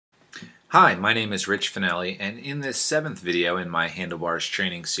Hi, my name is Rich Finelli, and in this 7th video in my Handlebars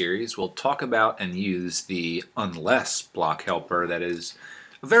training series, we'll talk about and use the unless block helper that is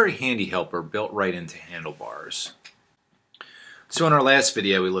a very handy helper built right into Handlebars. So in our last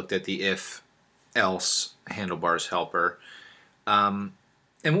video, we looked at the if-else Handlebars helper. And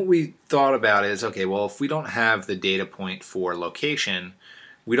what we thought about is, okay, well, if we don't have the data point for location,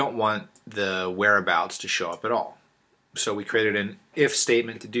 we don't want the whereabouts to show up at all. So we created an if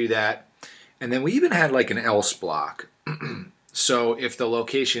statement to do that. And then we even had like an else block. So if the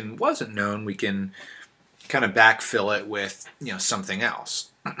location wasn't known, we can kind of backfill it with, something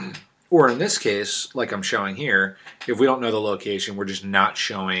else. Or in this case, like I'm showing here, if we don't know the location, we're just not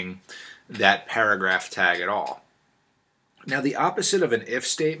showing that paragraph tag at all. Now the opposite of an if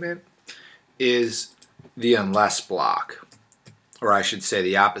statement is the unless block. Or I should say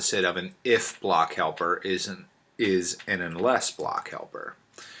the opposite of an if block helper is an unless block helper.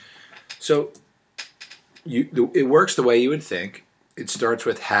 So it works the way you would think. It starts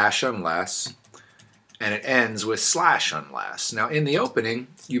with hash unless, and it ends with slash unless. Now in the opening,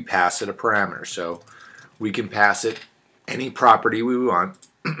 you pass it a parameter. So we can pass it any property we want,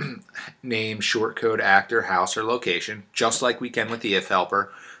 name, shortcode, actor, house, or location, just like we can with the if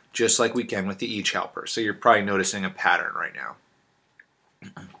helper, just like we can with the each helper. So you're probably noticing a pattern right now.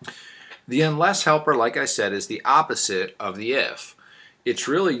 The unless helper, like I said, is the opposite of the if. It's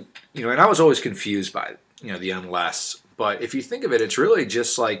really, and I was always confused by, the unless, but if you think of it, it's really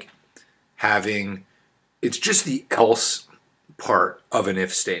just like it's just the else part of an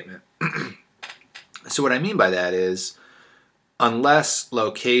if statement. So what I mean by that is, unless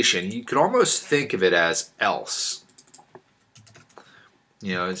location, you could almost think of it as else.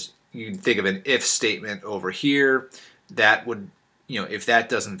 You think of an if statement over here, that would, if that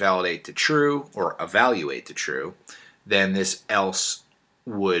doesn't validate to true or evaluate to true, then this else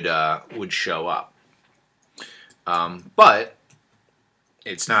would show up. But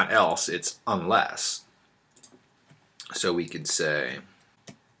it's not else, it's unless. So we could say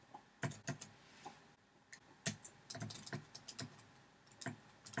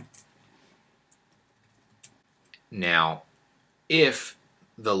now if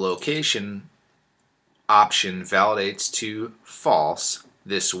the location option validates to false,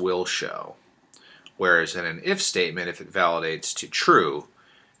 this will show. Whereas in an if statement, if it validates to true,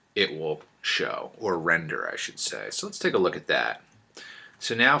 it will show, or render, I should say. So let's take a look at that.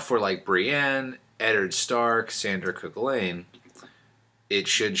 So now for like Brienne, Eddard Stark, Sandra Cook Lane, it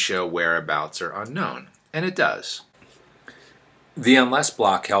should show whereabouts are unknown, and it does. The unless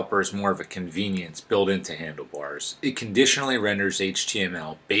block helper is more of a convenience built into Handlebars. It conditionally renders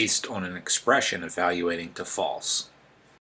HTML based on an expression evaluating to false.